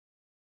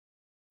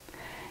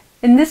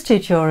In this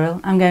tutorial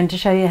I'm going to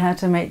show you how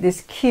to make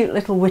this cute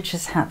little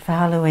witch's hat for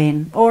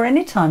Halloween, or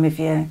any time if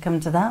you come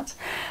to that.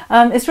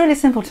 It's really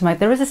simple to make.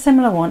 There is a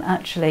similar one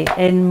actually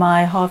in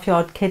my Half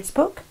Yard Kids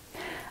book,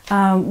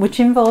 which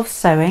involves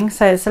sewing,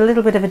 so it's a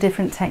little bit of a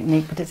different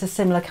technique, but it's a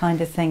similar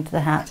kind of thing to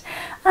the hat.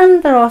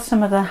 And there are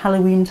some other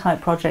Halloween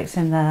type projects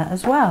in there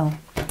as well.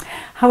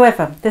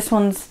 However, this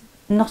one's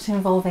not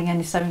involving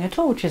any sewing at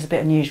all, which is a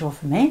bit unusual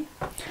for me,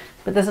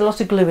 but there's a lot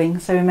of gluing,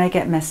 so we may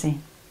get messy.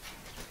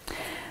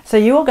 So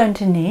you're going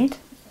to need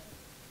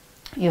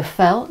your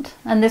felt,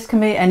 and this can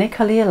be any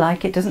colour you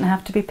like, it doesn't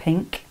have to be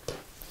pink.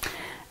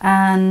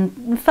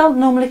 And felt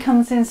normally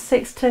comes in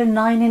 6 to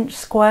 9 inch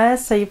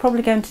squares, so you're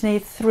probably going to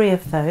need 3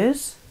 of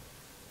those.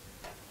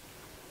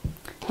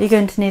 You're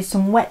going to need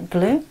some wet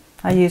glue.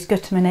 I use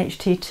Gutermann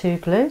HT2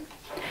 glue.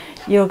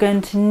 You're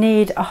going to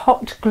need a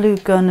hot glue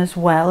gun as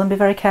well, and be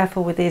very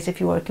careful with these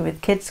if you're working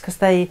with kids, because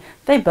they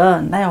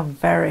burn, they are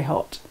very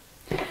hot.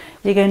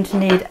 You're going to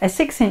need a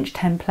 6-inch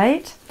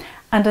template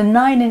and a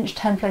 9-inch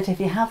template if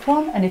you have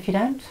one, and if you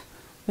don't,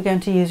 we're going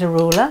to use a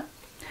ruler,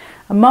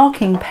 a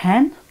marking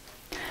pen,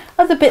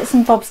 other bits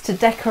and bobs to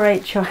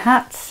decorate your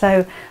hat.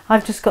 So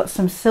I've just got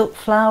some silk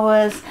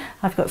flowers,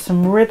 I've got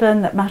some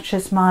ribbon that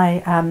matches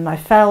my, my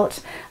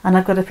felt, and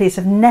I've got a piece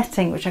of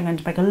netting which I'm going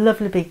to make a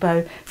lovely big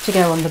bow to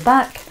go on the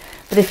back.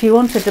 But if you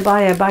wanted to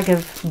buy a bag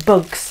of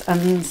bugs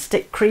and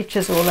stick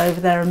creatures all over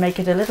there and make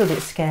it a little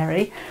bit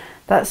scary,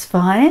 that's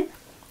fine.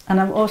 And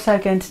I'm also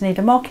going to need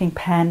a marking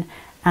pen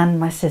and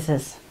my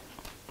scissors.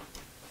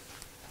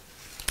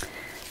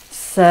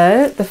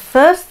 So the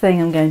first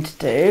thing I'm going to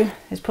do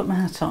is put my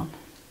hat on.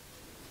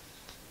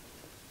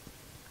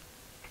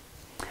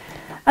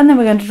 And then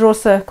we're going to draw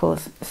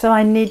circles. So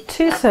I need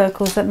 2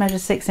 circles that measure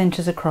 6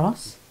 inches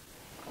across.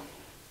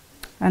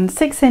 And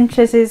 6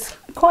 inches is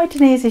quite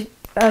an easy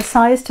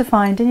size to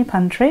find in your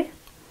pantry.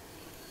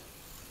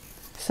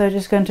 So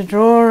just going to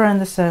draw around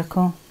the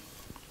circle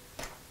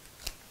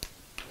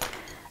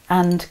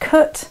and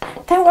cut.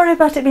 Don't worry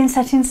about it being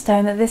set in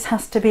stone that this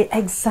has to be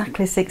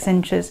exactly 6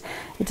 inches.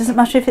 It doesn't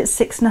matter if it's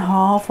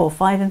 6.5 or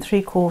 5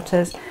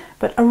 3/4,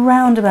 but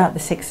around about the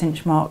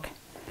 6-inch mark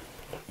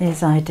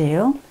is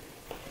ideal.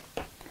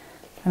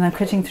 And I'm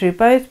cutting through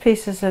both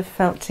pieces of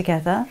felt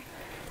together,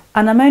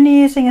 and I'm only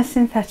using a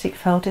synthetic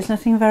felt. It's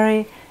nothing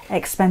very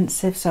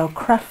expensive, so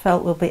craft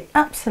felt will be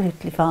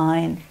absolutely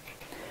fine.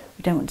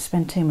 We don't want to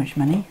spend too much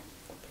money.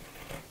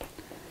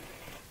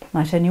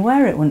 Might only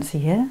wear it once a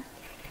year.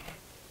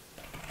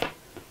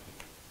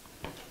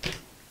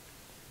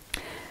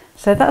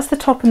 So that's the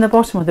top and the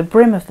bottom, or the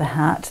brim of the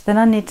hat. Then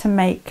I need to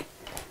make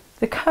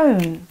the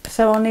cone.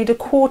 So I'll need a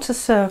 1/4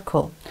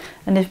 circle.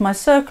 And if my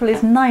circle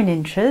is 9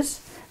 inches,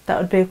 that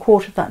would be a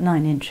 1/4 of that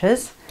 9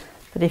 inches.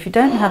 But if you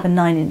don't have a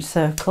 9-inch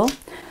circle,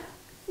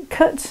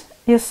 cut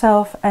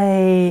yourself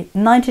a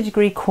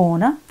 90-degree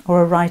corner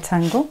or a right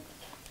angle.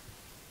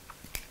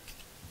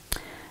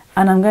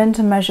 And I'm going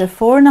to measure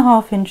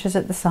 4.5 inches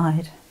at the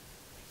side.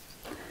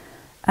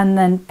 And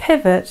then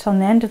pivot on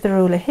the end of the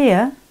ruler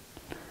here,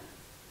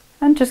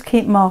 and just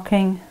keep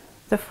marking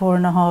the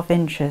 4.5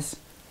 inches,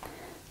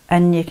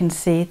 and you can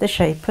see the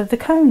shape of the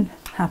cone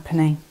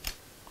happening.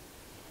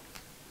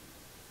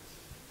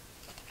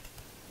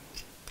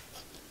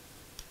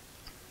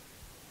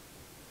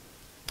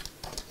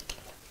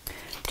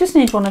 Just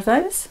need one of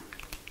those,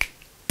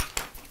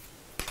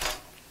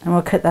 and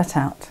we'll cut that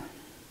out.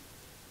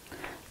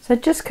 So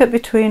just cut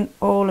between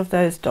all of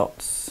those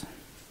dots.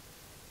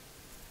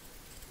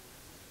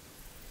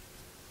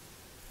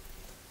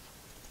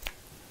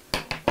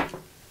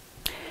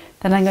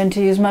 Then I'm going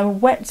to use my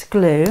wet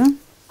glue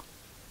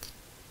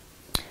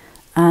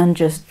and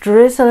just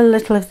drizzle a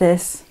little of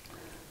this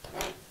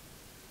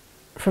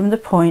from the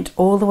point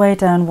all the way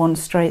down one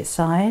straight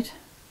side.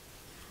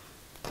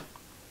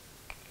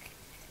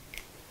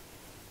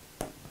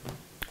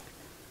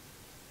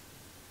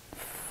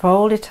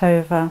 Fold it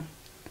over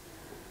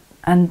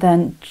and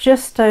then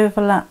just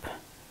overlap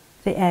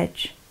the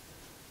edge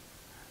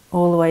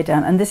all the way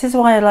down. And this is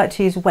why I like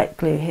to use wet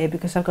glue here,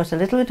 because I've got a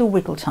little bit of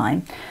wiggle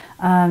time.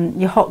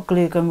 Your hot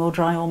glue gun will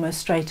dry almost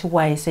straight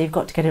away, so you've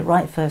got to get it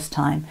right first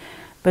time.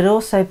 But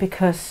also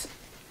because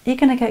you're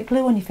going to get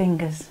glue on your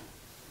fingers,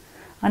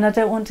 and I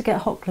don't want to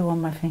get hot glue on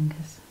my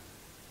fingers.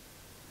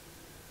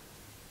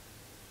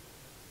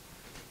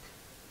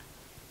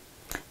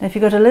 Now if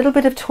you've got a little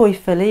bit of toy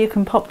filler, you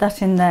can pop that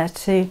in there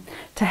to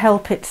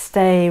help it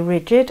stay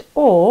rigid,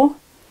 or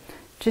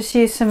just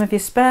use some of your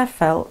spare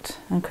felt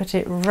and cut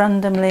it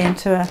randomly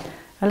into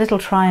a little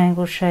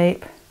triangle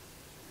shape.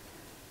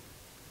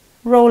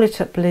 Roll it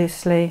up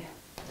loosely,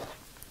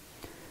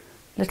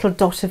 little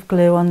dot of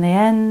glue on the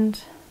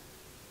end,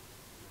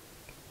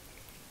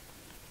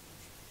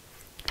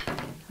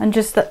 and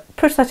just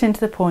push that into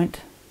the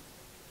point.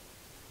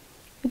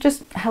 It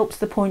just helps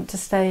the point to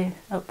stay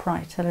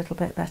upright a little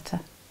bit better.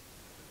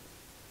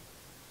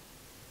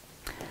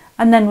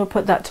 And then we'll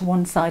put that to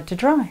one side to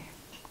dry.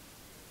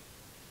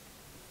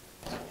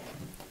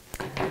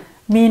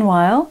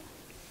 Meanwhile,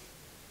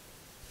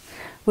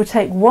 we'll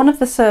take one of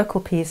the circle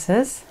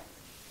pieces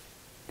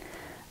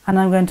and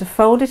I'm going to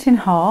fold it in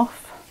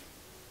half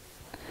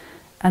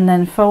and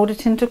then fold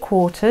it into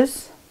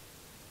quarters.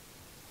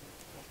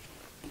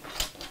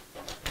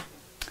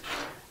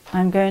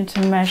 I'm going to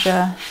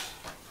measure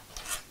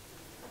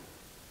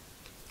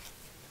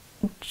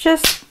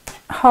just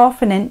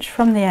 ½ inch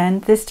from the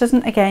end. This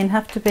doesn't again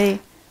have to be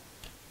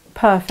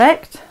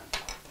perfect.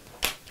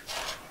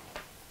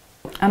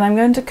 And I'm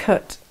going to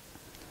cut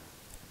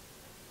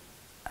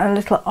a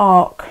little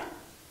arc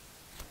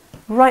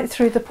right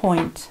through the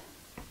point.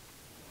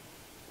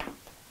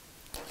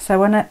 So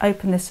when I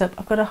open this up,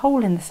 I've got a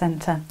hole in the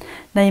centre.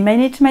 Now you may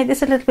need to make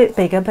this a little bit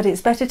bigger, but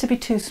it's better to be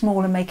too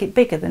small and make it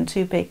bigger than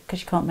too big,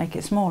 because you can't make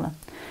it smaller,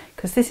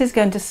 because this is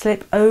going to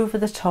slip over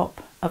the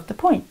top of the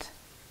point.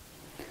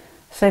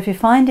 So if you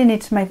find you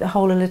need to make the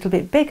hole a little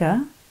bit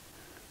bigger,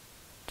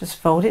 just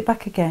fold it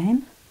back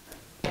again,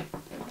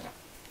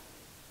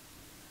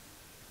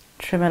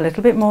 trim a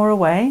little bit more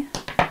away,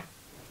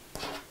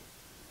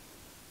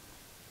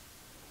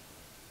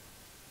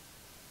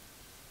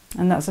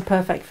 and that's a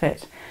perfect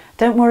fit.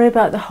 Don't worry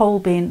about the hole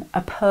being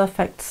a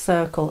perfect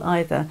circle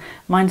either.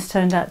 Mine's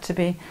turned out to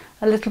be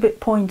a little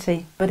bit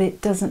pointy, but it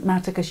doesn't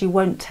matter because you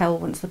won't tell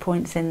once the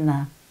point's in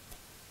there.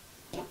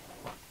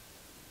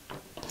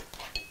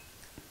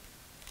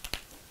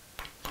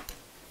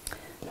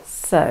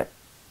 So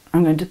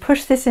I'm going to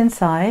push this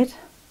inside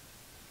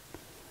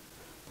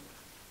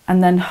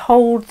and then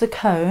hold the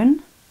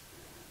cone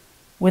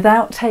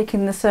without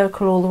taking the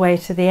circle all the way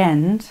to the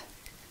end,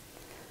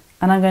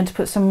 and I'm going to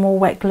put some more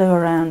wet glue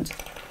around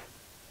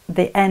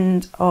the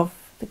end of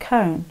the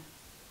cone.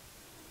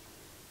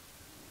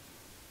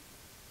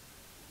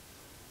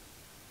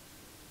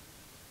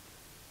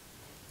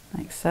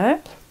 Like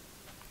so.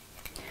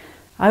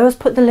 I always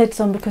put the lids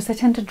on because they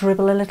tend to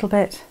dribble a little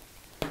bit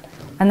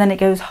and then it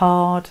goes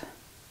hard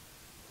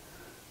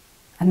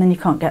and then you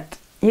can't get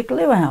your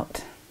glue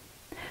out.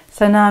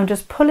 So now I'm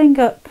just pulling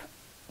up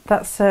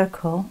that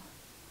circle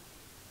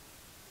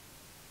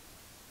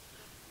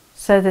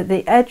so that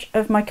the edge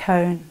of my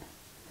cone,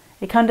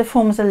 it kind of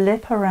forms a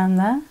lip around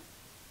there,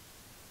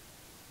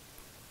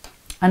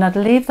 and I'd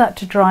leave that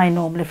to dry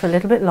normally for a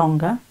little bit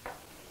longer.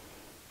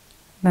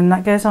 Then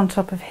that goes on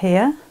top of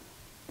here,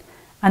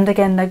 and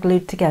again they're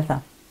glued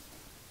together.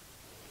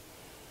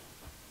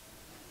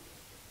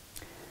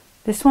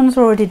 This one's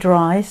already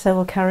dry, so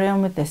we'll carry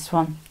on with this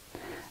one,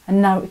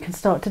 and now we can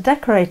start to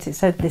decorate it.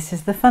 So this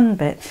is the fun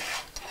bit.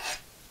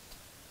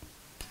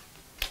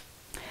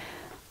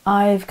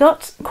 I've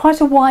got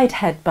quite a wide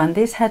headband.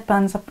 These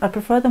headbands, I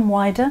prefer them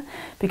wider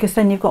because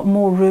then you've got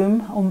more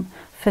room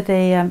for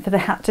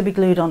the hat to be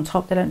glued on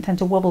top. They don't tend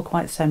to wobble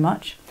quite so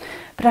much.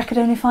 But I could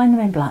only find them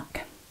in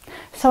black.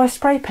 So I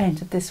spray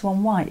painted this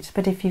one white.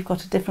 But if you've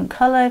got a different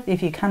colour,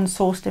 if you can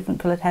source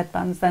different coloured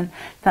headbands, then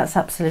that's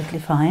absolutely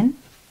fine.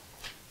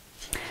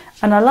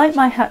 And I like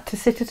my hat to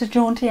sit at a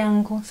jaunty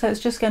angle, so it's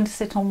just going to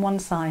sit on one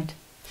side.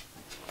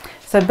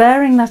 So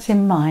bearing that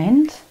in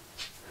mind,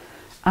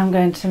 I'm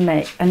going to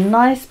make a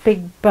nice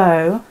big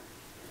bow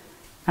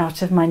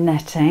out of my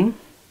netting.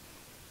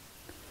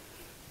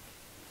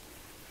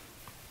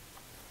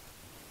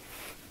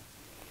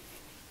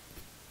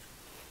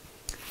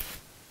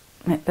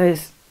 Make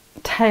those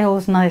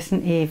tails nice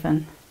and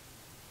even.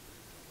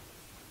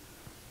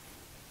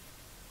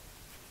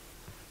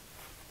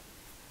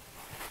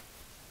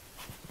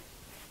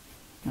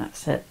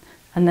 That's it.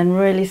 And then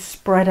really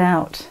spread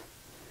out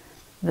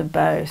the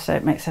bow so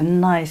it makes a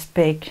nice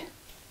big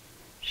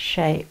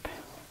shape.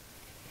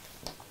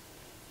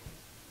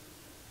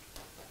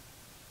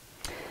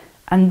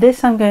 And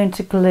this I'm going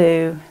to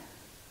glue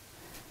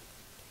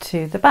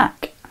to the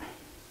back.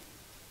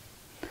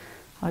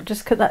 I'll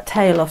just cut that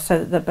tail off so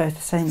that they're both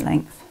the same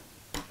length,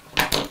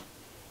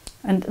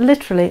 and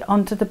literally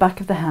onto the back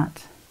of the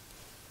hat,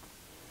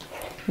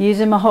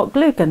 using my hot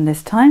glue gun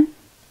this time.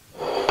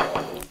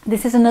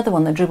 This is another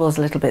one that dribbles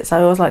a little bit, so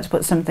I always like to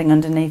put something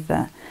underneath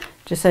there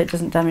just so it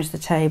doesn't damage the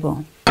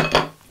table.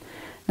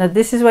 Now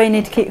this is where you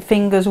need to keep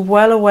fingers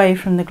well away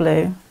from the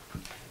glue.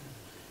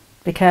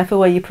 Be careful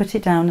where you put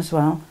it down as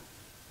well.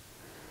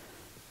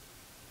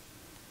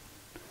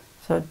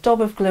 So a dab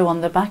of glue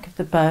on the back of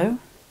the bow,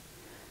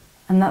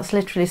 and that's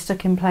literally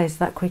stuck in place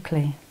that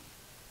quickly.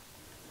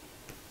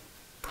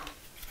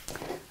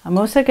 I'm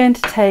also going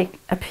to take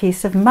a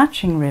piece of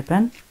matching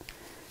ribbon.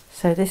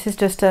 So this is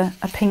just a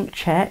pink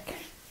check,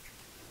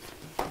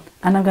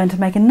 and I'm going to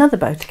make another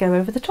bow to go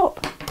over the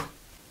top.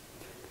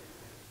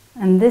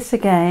 And this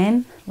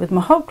again, with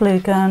my hot glue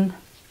gun,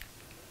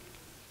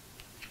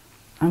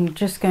 I'm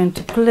just going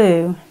to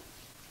glue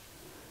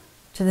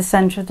to the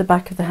centre of the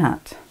back of the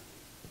hat.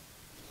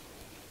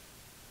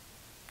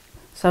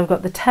 So I've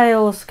got the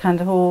tails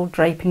kind of all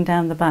draping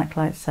down the back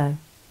like so.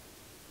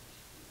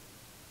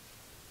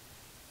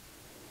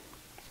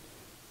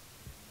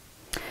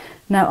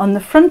 Now on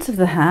the front of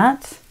the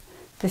hat,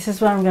 this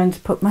is where I'm going to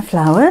put my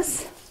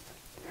flowers,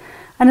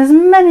 and as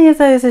many of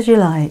those as you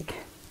like,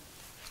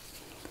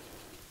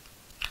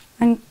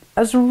 and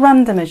as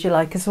random as you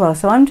like as well.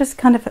 So I'm just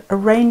kind of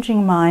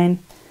arranging mine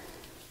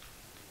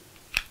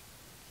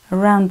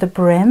around the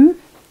brim,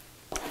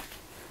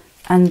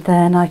 And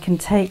then I can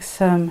take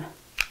some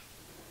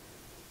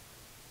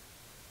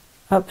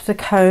up the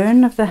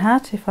cone of the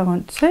hat if I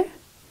want to.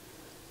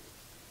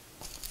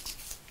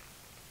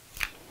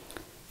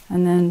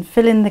 And then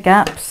fill in the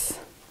gaps.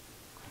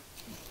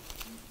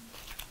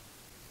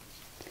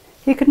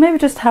 You could maybe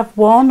just have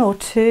one or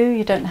two.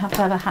 You don't have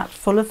to have a hat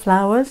full of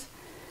flowers.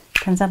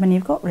 Depends how many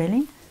you've got,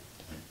 really.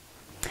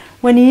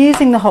 When you're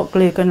using the hot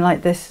glue gun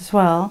like this as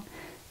well,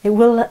 it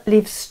will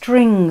leave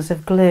strings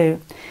of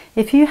glue.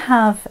 If you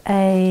have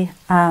a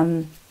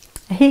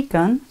heat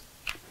gun,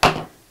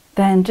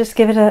 then just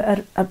give it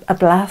a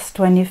blast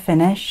when you've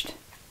finished.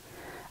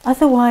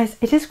 Otherwise,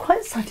 it is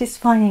quite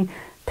satisfying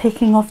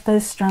picking off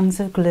those strands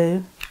of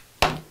glue.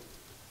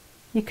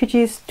 You could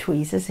use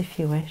tweezers if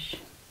you wish.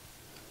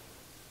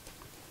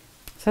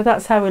 So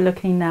that's how we're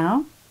looking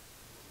now.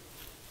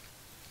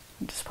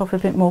 Just pop a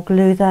bit more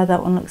glue there.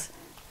 That one looks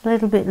a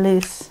little bit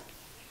loose.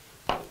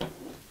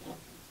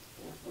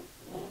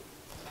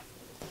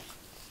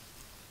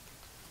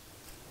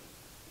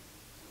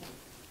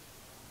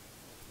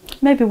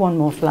 Maybe one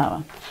more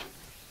flower.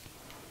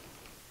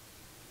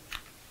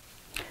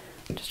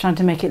 Just trying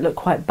to make it look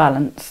quite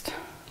balanced.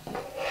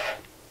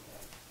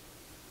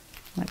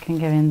 That can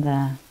go in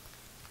there.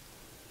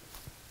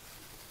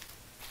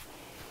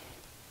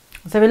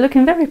 So we're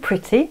looking very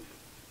pretty.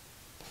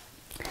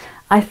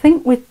 I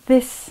think with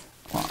this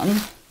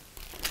one,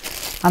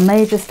 I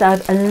may just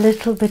add a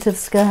little bit of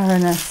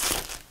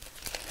scurriness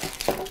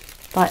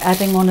by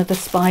adding one of the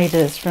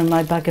spiders from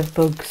my bag of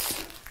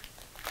bugs.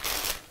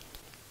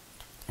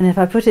 And if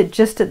I put it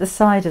just at the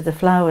side of the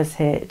flowers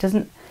here, it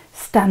doesn't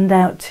stand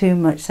out too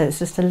much, so it's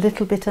just a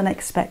little bit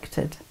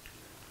unexpected.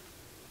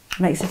 It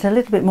makes it a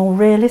little bit more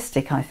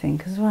realistic, I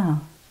think, as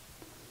well.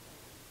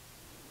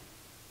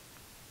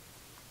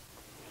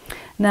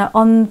 Now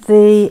on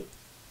the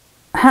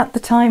hat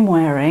that I'm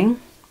wearing,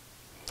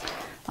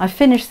 I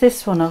finished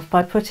this one off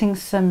by putting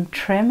some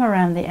trim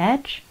around the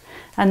edge,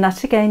 and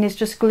that again is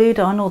just glued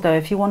on, although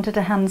if you wanted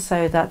to hand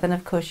sew that, then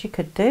of course you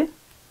could do.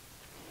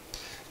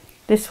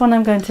 This one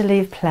I'm going to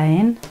leave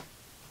plain,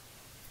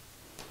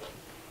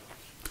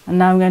 and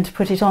now I'm going to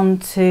put it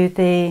onto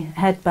the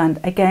headband,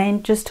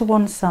 again just to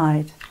one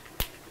side.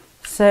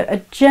 So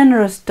a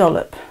generous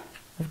dollop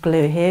of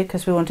glue here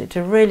because we want it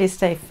to really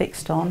stay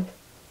fixed on.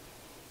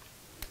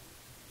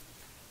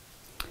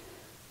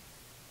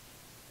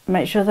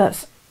 Make sure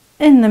that's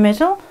in the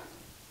middle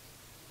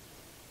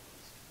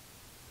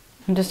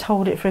and just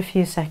hold it for a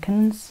few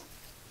seconds.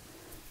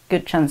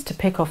 Good chance to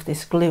pick off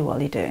this glue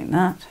while you're doing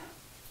that.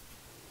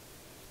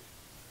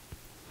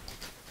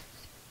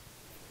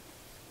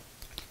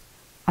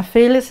 I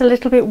feel it's a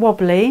little bit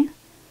wobbly,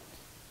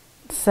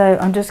 so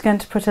I'm just going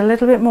to put a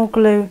little bit more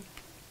glue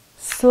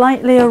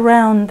slightly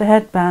around the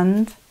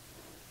headband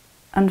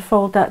and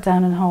fold that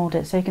down and hold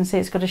it, so you can see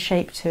it's got a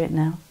shape to it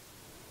now.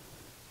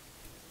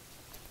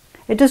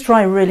 It does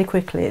dry really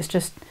quickly, it's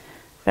just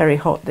very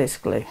hot, this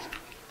glue.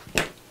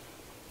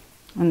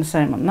 And the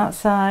same on that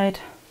side.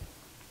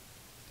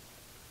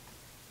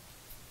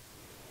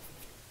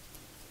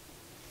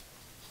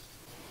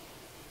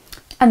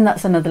 And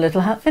that's another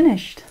little hat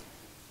finished.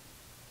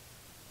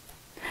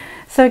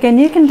 So again,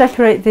 you can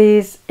decorate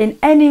these in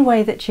any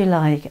way that you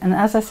like, and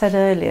as I said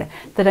earlier,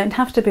 they don't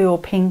have to be all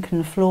pink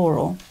and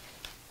floral.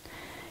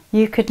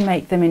 You could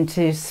make them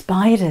into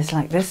spiders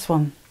like this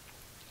one.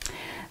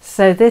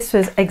 So this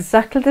was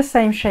exactly the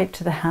same shape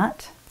to the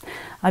hat.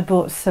 I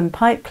bought some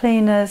pipe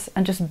cleaners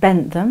and just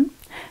bent them.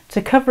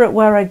 To cover it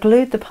where I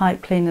glued the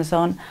pipe cleaners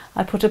on,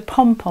 I put a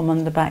pom-pom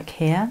on the back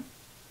here,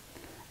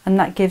 and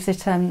that gives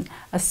it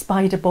a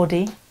spider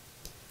body.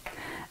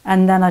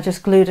 And then I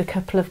just glued a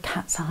couple of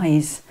cat's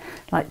eyes,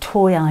 like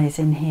toy eyes,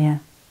 in here.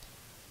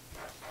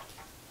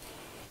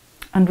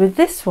 And with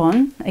this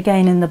one,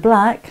 again in the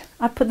black,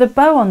 I put the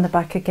bow on the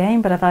back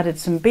again, but I've added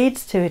some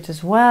beads to it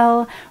as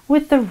well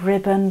with the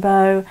ribbon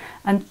bow.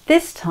 And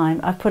this time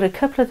I put a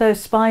couple of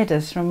those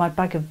spiders from my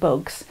bag of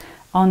bugs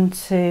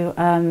onto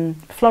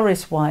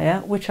florist wire,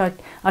 which I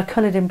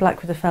coloured in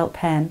black with a felt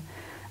pen.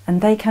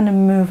 And they kind of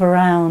move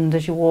around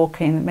as you're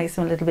walking. It makes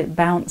them a little bit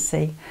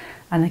bouncy.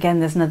 And again,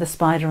 there's another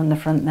spider on the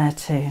front there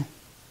too.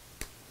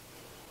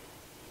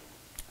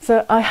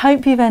 So I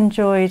hope you've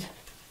enjoyed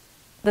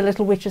the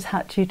little witch's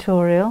hat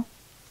tutorial.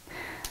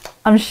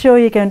 I'm sure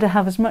you're going to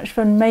have as much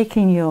fun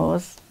making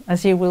yours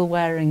as you will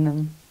wearing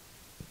them.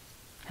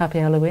 Happy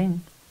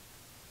Halloween.